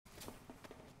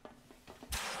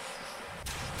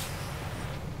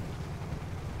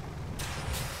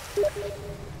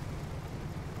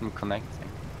I'm connecting.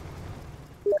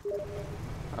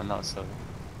 Oh no, sorry.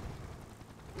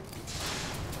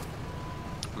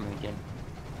 I'm in the game.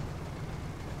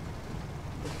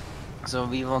 So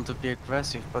we want to be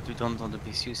aggressive, but we don't want to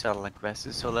be suicidal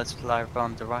aggressive, so let's fly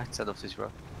around the right side of this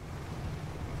road.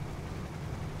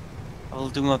 I will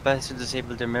do my best to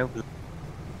disable the mobile.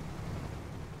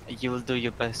 You will do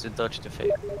your best to dodge the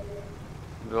fake.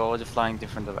 We're already flying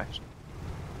different directions.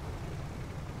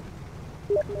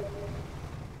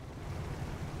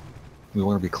 We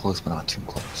want to be close, but not too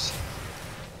close.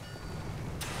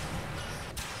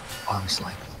 Arm's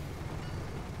length.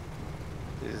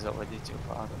 This is already too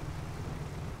far.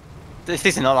 This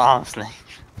is not arm's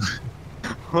length.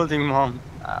 Holding mom.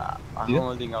 I'm Yeah.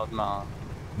 holding out mom.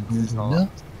 This is not. No.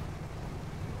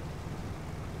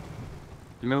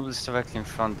 The mobile is directly in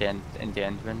front in the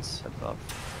entrance above.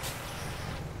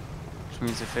 Which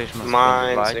means the fish must be on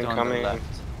the right or on the left.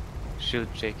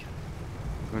 Shoot, Jake.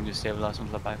 I'm going to stabilize and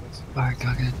fly backwards. Alright, go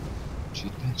again.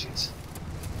 Shoot bitches.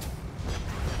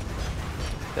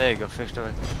 There you go, fish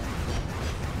directly.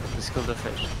 Let's kill the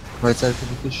fish. Right side for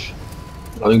the fish.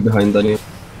 Lying behind Daniel.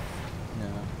 Yeah.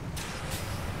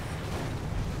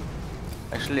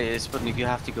 Actually, Sputnik, you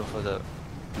have to go for the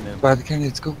mobile. Right, the cannon,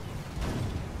 let's go.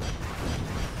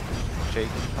 Jake,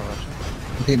 how about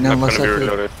you? Okay, now Not left gonna side be for the,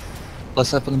 reloaded. left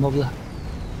side for the mobile.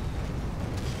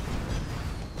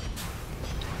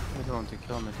 You don't want to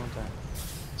kill me, don't I?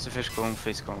 Is the fish going for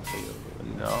you?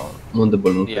 No. I'm on the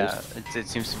balloon. Yeah, it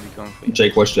seems to be going for you.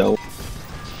 Jake, watch out.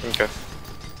 Okay.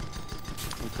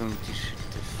 We're going to shoot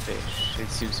the fish. It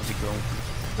seems to be going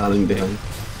for Lying behind.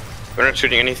 We're not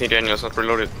shooting anything, Daniel, it's not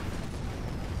reloaded. you.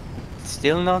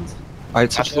 Still not?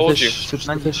 Alright, switch to the told fish. you. Switch to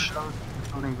Man, the fish. you're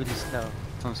reloading really slow.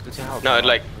 Thomas, could you help? No,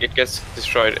 me? it gets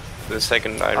destroyed the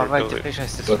second I Alright, reload the it. fish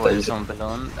has Got destroyed that. its own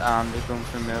balloon, and we're going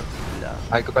for mobile.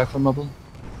 Alright, go back for mobile.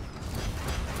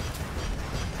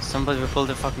 Somebody will pull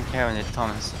the fucking car in it,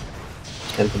 Thomas.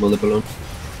 Can't come on the balloon.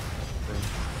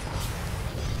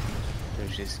 They're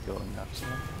just going up. So.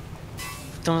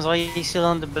 Thomas, why are you still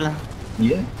on the balloon?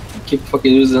 Yeah. You keep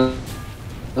fucking using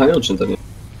hydrogen, Daniel.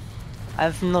 I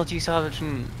have not used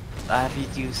hydrogen. I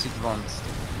have used it once.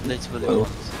 Literally Well.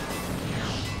 once.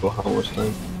 For how much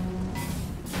time?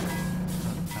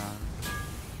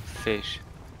 Fish.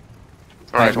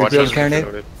 Alright, we watch build us carnet.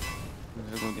 reload it.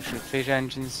 We're going to shoot fish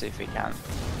engines if we can.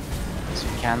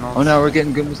 If we cannot. Oh no, we're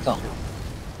getting good with stop.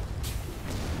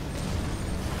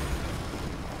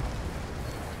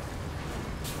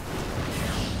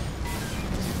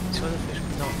 So the fish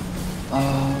we don't.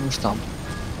 Oh, we're stumped.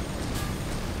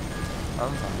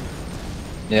 Oh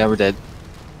Yeah, we're dead.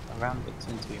 no. Around it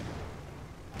into you.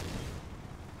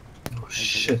 Oh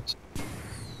shit.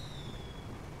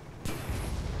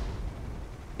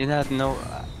 You had no.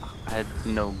 I had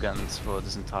no guns for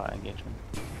this entire engagement.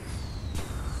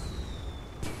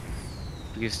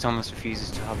 Because Thomas refuses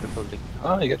to have the building.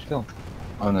 Oh, you got killed.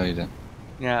 Oh no, you didn't.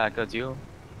 Yeah, I got you.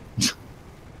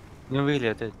 No, really,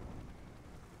 I did.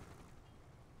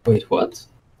 Wait, what?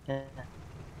 Yeah.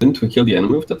 Didn't we kill the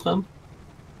enemy with the tram?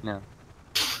 No.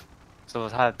 So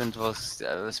what happened was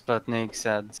Sputnik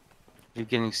said, "You're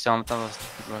getting stumped." I was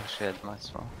like, "Oh shit, might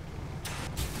as well."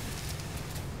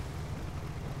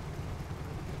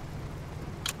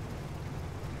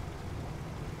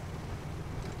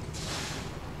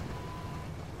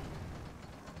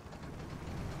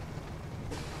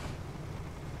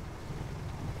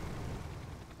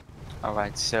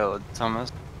 Alright, so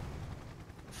Thomas,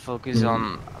 focus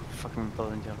on fucking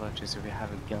building the villages so we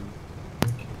have a gun.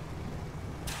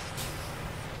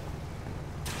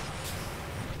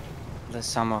 Let's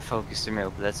somehow focus the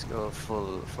mill, but let's go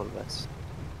full west.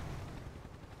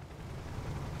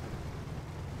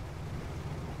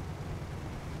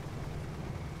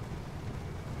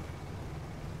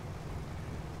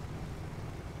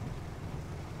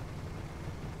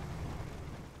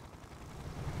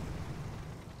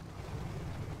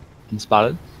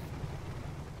 Spotted.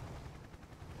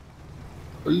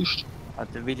 East. Are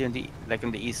they really on the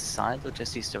on the east side or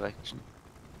just east direction?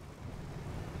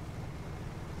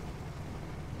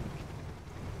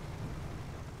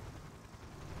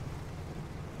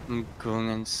 I'm going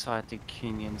inside the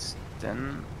canyons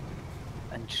then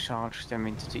and charge them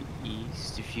into the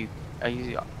east. If you are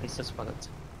you is that spotted?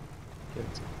 Good.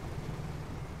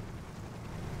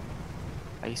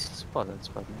 Are you still spotted,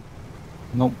 Sputnik?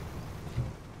 Nope.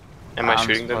 Am I I'm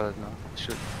shooting them? spotted now.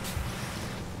 Shoot.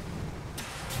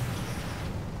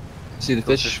 See the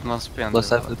Those fish? must be on Left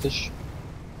the side for the fish.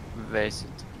 Where is it?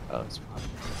 Oh, it's behind.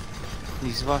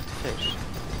 He's about the fish.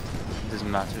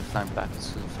 Doesn't matter, we flying back to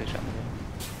the fish anyway.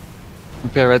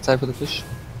 Repair right side for the fish.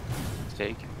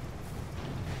 Take.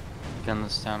 Gun the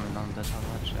stamina on that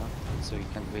much, yeah, so you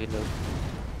can reload.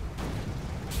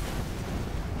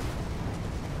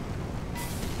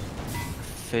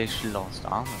 Fish lost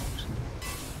armor actually.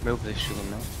 Maybe they shouldn't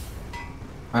know.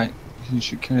 Alright, can you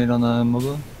shoot grenade on the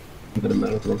mobile? I'm gonna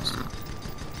matter next.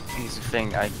 Here's the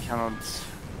thing, I cannot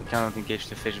engage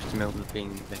the fish with the mobile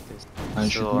being like this. I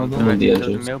shoot So I'm mobile? directing The to the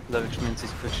engines. mobile, which means it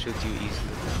could shoot you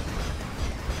easily.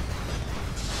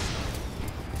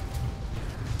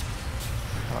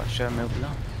 I'll share mobile.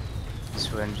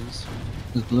 Two engines.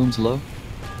 His balloon's low.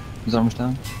 His armor's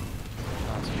down.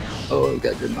 That's Oh, we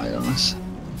got good night on us.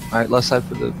 Alright, left side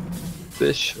for the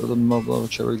fish or the mobile,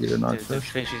 whichever get an arc the first.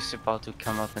 fish is about to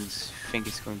come up and think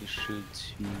it's going to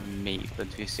shoot me, but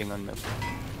we're staying on mobile.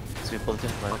 So we both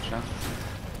have right now.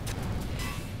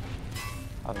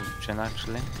 I'll gen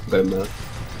actually. Very mad.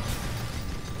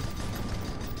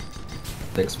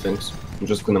 Thanks. I'm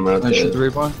just gonna mount I shoot the the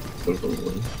rebar.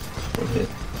 one hit.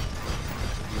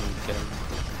 You get him.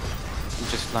 I'm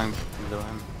just flying below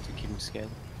him to keep him scared.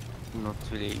 Not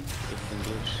really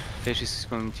engaged. Fish is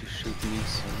going to shoot me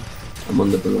soon. I'm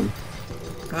on the balloon.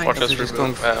 Watch So us just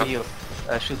going remove. for you.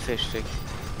 Shoot fish, Jake.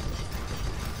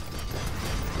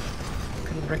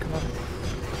 Couldn't break him up.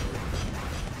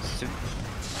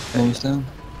 Almost down.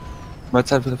 Right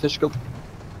side for the fish, go.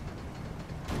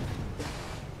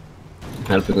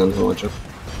 Helping on the watch up.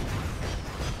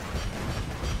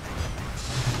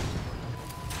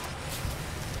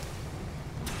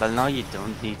 Well, now you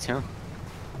don't need to.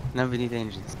 Now we need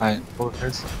engines. Alright, both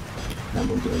heads. I'm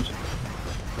on the engine.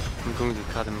 I'm going to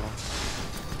cut him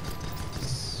off.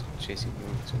 Just chasing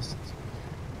him, just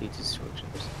need to destroy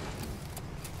chips.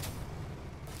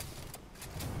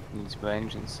 Needs my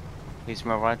engines. He's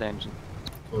my right engine.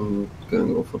 I'm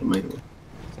gonna go for the main one.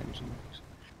 Left engine.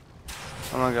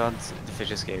 Oh my god, the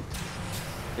fish escaped.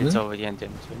 It's Really? already in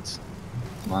twins.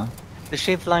 Wow. The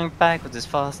ship flying backwards is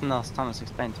faster than us, Thomas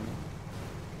explained to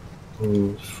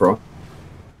me.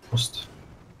 Frost.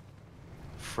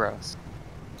 Frost.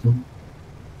 Mhm.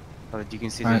 But you can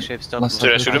see Alright, the ship stop let's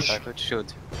moving shoot him. backwards.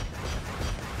 Shoot.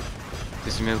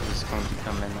 This milk is going to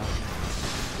come in now.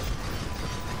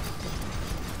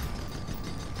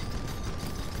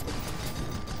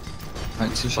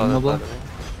 Alright, so shoot Follow, mobile. by the way.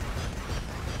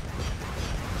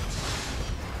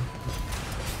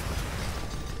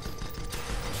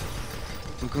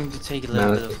 I'm going to take a little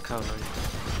No, bit of cover.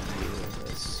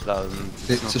 Yes, well,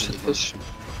 Okay, it's not so shoot really fish. much.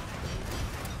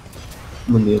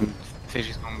 I'm on the end. Fish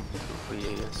is going to be good for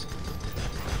you, yes.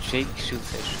 Shake, shoot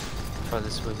fish. Try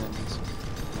this with enemies.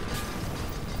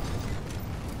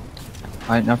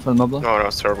 Alright, now for the mobile. No, that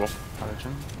was terrible.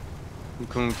 Origin. I'm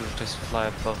going to just fly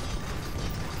above.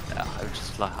 I'll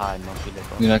just fly high, not really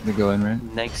above. You're not gonna go in, right?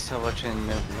 Next to watch in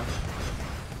middle.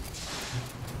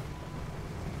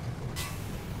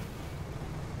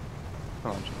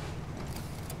 Come on, Jim.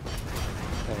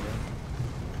 There you go.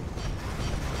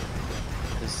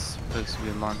 This is supposed to be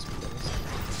a monster place.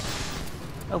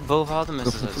 Oh, both of the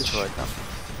missiles for are fish. destroyed now.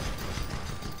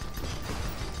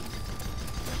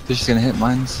 Fish is gonna hit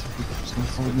mines.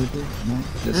 No?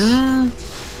 Yes.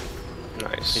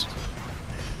 Nice.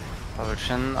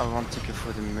 Origin, I want to go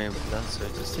for the middle, so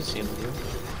just to see you.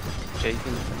 Jake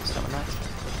in the stomach.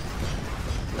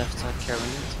 Left side carrying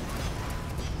it.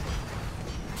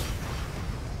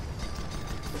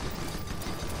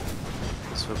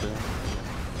 This will be.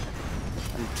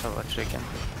 And Tower chicken.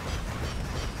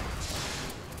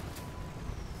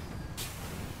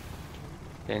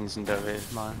 The engine there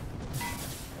is mine.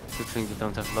 Good thing we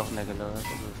don't have love negative, that would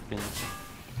have been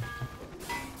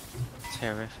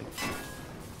terrific.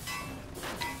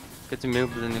 Get the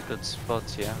mobile in a good spot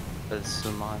here, but it's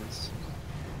still mines.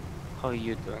 How are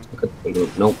you doing? Look at the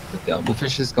balloon. Nope, at the The elbow.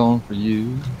 fish is going for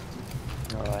you.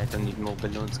 Oh, I don't need more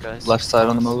balloons, guys. Left side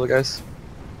on the mobile, guys.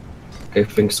 Okay,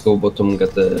 things go bottom,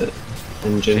 get the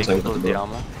engines Take and all get the the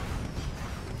armor.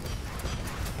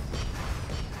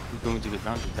 We're going to get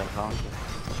round with that, aren't we?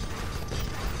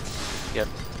 Yep.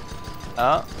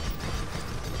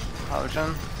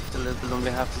 Origin, the little balloon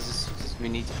we have, this is we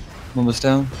need. Mobile's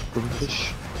down. Go for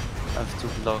fish. I have 2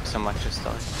 blocks, I might just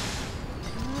die.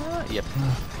 Yep.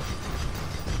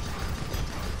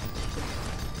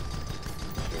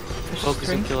 Focus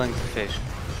on killing the fish,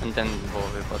 and then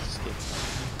worry about escape.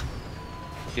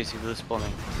 Because he will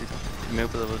spawning. The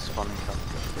mobile will spawning come.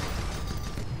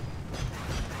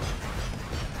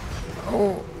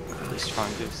 Oh, He's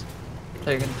trying this.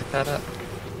 they're gonna pick that up.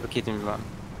 Look at him run.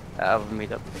 I will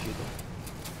meet up with you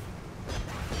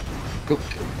though. Go.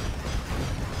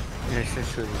 Yes,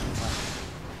 that's really nice.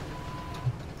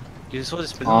 You saw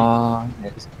this balloon?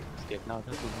 Yeah. Escape now,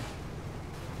 that balloon.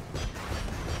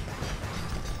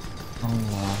 Oh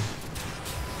wow.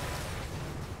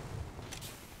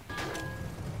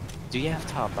 Do you have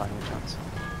tar by any chance?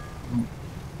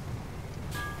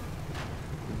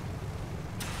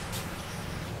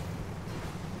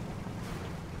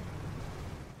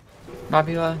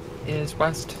 Mobula is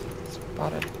west.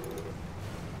 Spotted.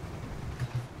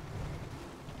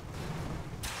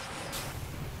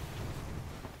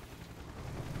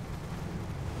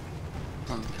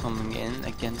 I'm coming in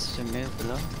against the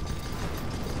Mobula.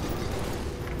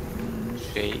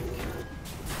 Shake.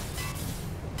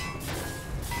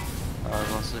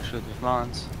 I wants to shoot with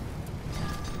mines.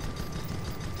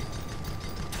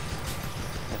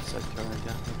 Left side current,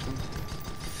 yeah, actually.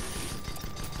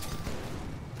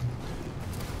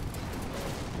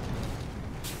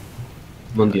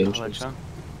 I'm on the I'll entrance. let you.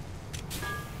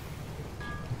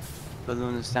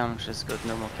 Balloon is damaged, it's got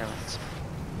no more carrots.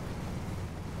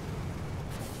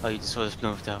 Oh, you just saw this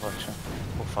balloon with the watcher.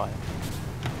 Or fire.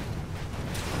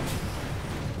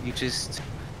 You just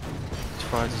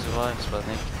try to survive,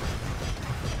 Sputnik.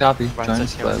 Copy. Right Trying to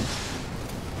side carrot. slab.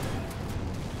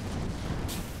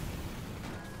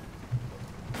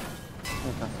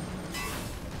 Okay.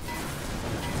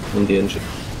 On the engine.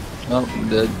 Oh, I'm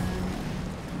dead.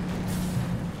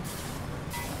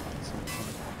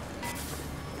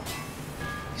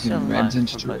 Still Ran alive,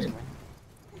 into surprisingly.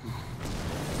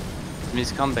 terrain.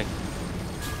 He's coming.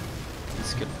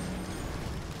 It's good.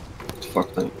 It's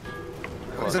fuck time.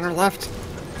 He's on our left.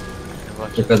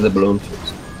 Watch Look it. at the balloon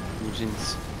first.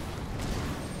 Engines.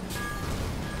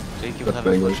 Jake, you That's have a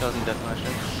very full good. shot in that match.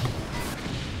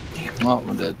 Oh,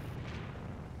 I'm dead.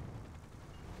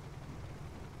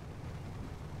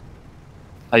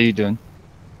 How you doing?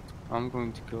 I'm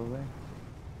going to go away.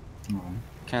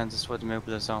 Can't destroy the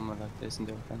Mobula's armor like this in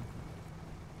the open.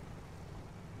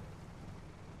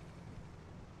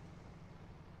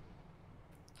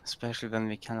 Especially when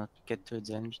we cannot get to its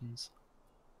engines.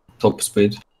 Top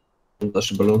speed. Don't touch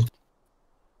the balloon.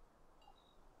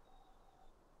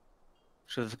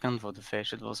 Should have gone for the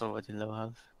fish, it was already low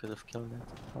health. Could have killed it,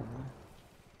 probably.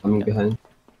 Coming Yeah. behind.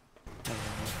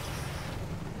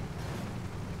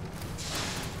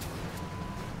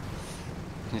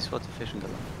 Can you spot the fish in the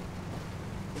line?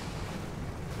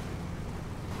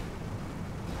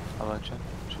 How about you?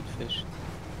 Shoot fish.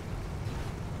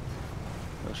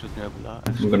 Or shoot Mobula.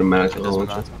 I'm gonna manage It it doesn't all.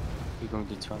 matter. We're going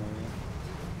to turn away.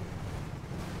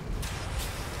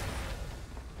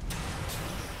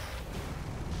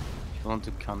 If you want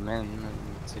to come in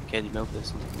and get him over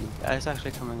something. It's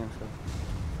actually coming in for.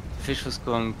 The fish was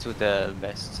going to the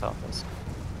west southwest.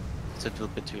 It's a little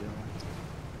bit to your right.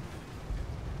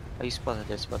 Are you spotted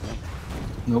this, but me?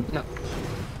 Nope. No.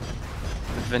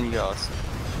 But when you ask,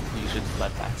 you should fly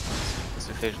back. Because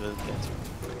the fish will get you.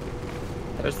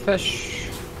 There's the fish.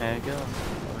 There you go.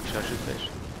 Or should I shoot fish?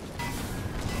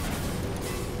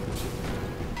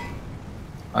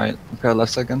 Alright, okay,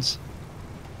 last seconds.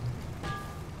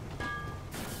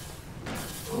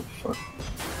 Oh fuck.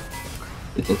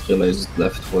 Didn't realize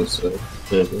left was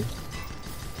really.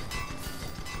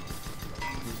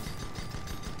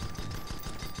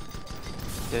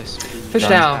 Yes, Fish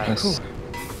Done. down. Yes. Cool.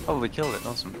 Oh, we killed it.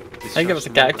 Awesome. I think it was a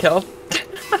cat kill.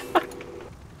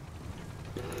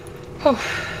 Oh.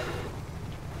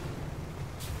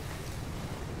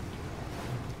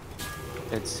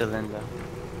 It's still in there.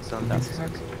 Still in that.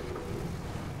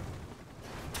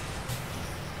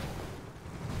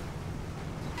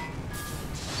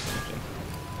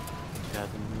 Yeah,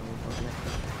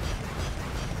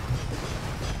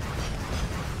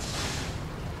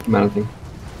 Mounting.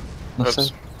 Last Oops.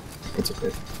 side. It's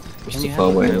okay. We're Can too you far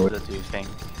have away a anyway. Mobula, do you think?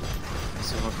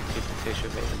 So what you keep the fish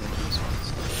away than these ones?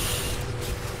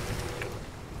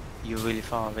 You're really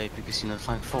far away because you're not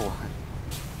flying forward.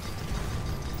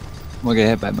 We'll get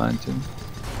hit by mine too.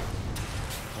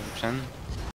 Option.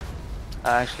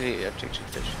 Actually, objection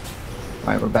fish.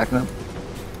 Alright, we're backing up.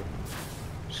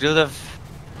 Should have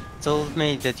told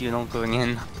me that you're not going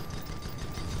in.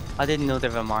 I didn't know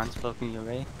there were mines blocking your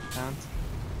way. Can't.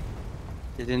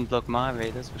 They didn't block my way,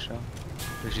 that's for sure.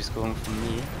 They're just going from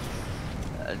me.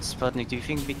 Sputnik, do you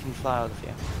think we can fly out of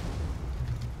here?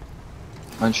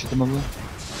 Mind shoot them over there?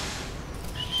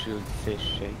 Shoot fish,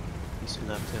 shake. You still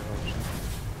have to option.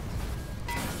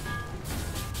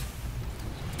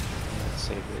 Let's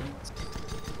save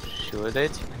it. Shoot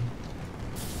it.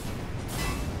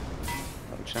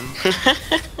 Option.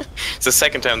 It's the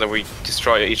second time that we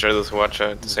destroy each other's watcher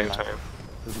at the same time.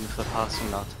 We're gonna fly past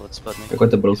him now towards Sputnik. I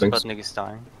got the blue things. Sputnik is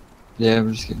dying. Yeah,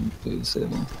 we're just getting completely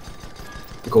disabled.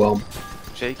 Go on.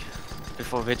 Jake,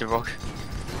 before we hit the rock.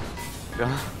 Go.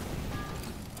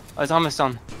 Oh, it's almost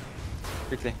done.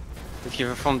 Quickly. If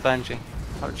you're a front benching.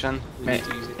 Archon, we Wait, need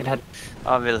to use it. it had.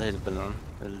 I will hit a balloon.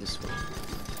 We'll destroy.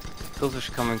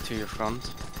 Goldfish coming to your front.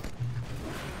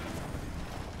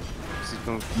 Is it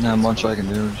going Not much I can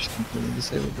do, we're just completely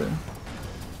disabled there.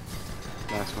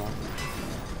 Nice one.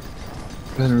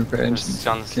 Go ahead and repair There's engine.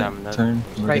 sun stamina. Can't turn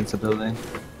we're Right. against the building.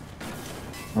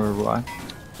 Or what?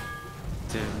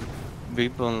 The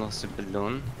reborn lost a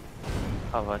balloon.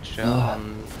 How much Ah.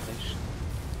 on fish?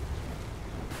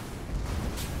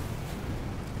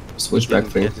 Switch back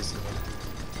thing.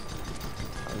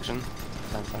 Function.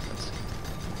 Land backwards.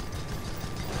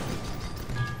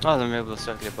 Oh, then maybe we'll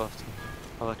circle above them.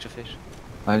 How about your fish?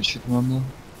 I'd shoot them on though.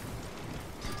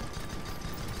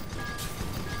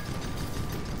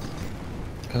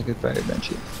 I'll get very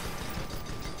benchy.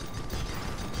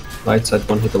 Right side,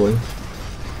 one hit away.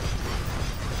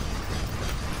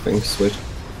 Thing, switch.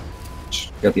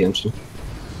 Got the engine.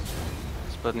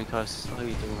 Sputnik House, how are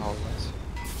you doing always?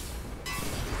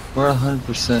 We're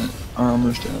 100%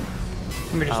 armor's down.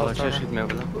 Let me just How hold about you fire. shoot me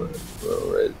over there? We're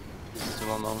alright. This is the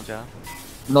one moment, yeah.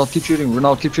 Ronald, keep shooting.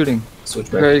 Ronald, keep shooting.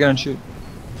 Switch Where are back. you gonna shoot?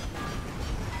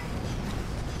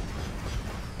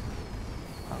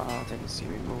 They can see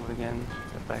me move again.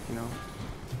 Get back, you know.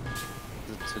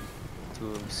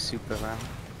 To a super round.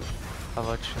 How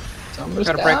about you? Someone's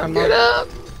Gotta break down, them get up!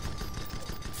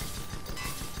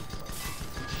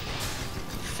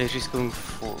 Fish is going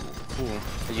for.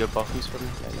 Are you above me,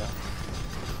 Sputnik? Yeah,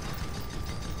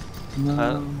 yeah.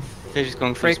 No. Fish is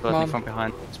going for Break Sputnik mom. from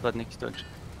behind. Sputnik, dodge.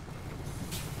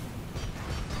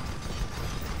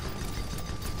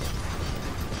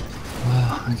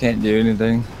 I can't do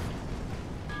anything.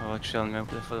 How about you on me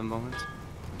over there for the moment?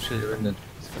 Shoot.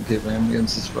 Okay, but I'm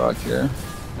against this rock here.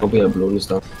 Hope we have balloon is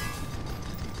down.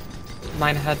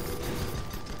 Mine ahead.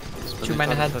 Sputnik mine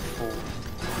ahead. for four.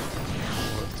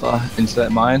 Into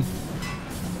that mine.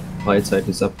 Right side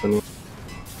is up and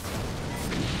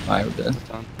Alright, we're dead.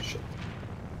 Down.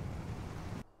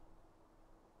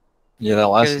 Yeah, that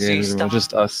last Because game you was stopped-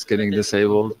 just us getting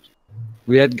disabled.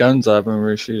 We had guns up and we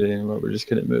were shooting, but we just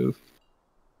couldn't move.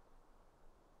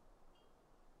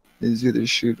 It's either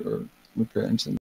shoot or repair engine.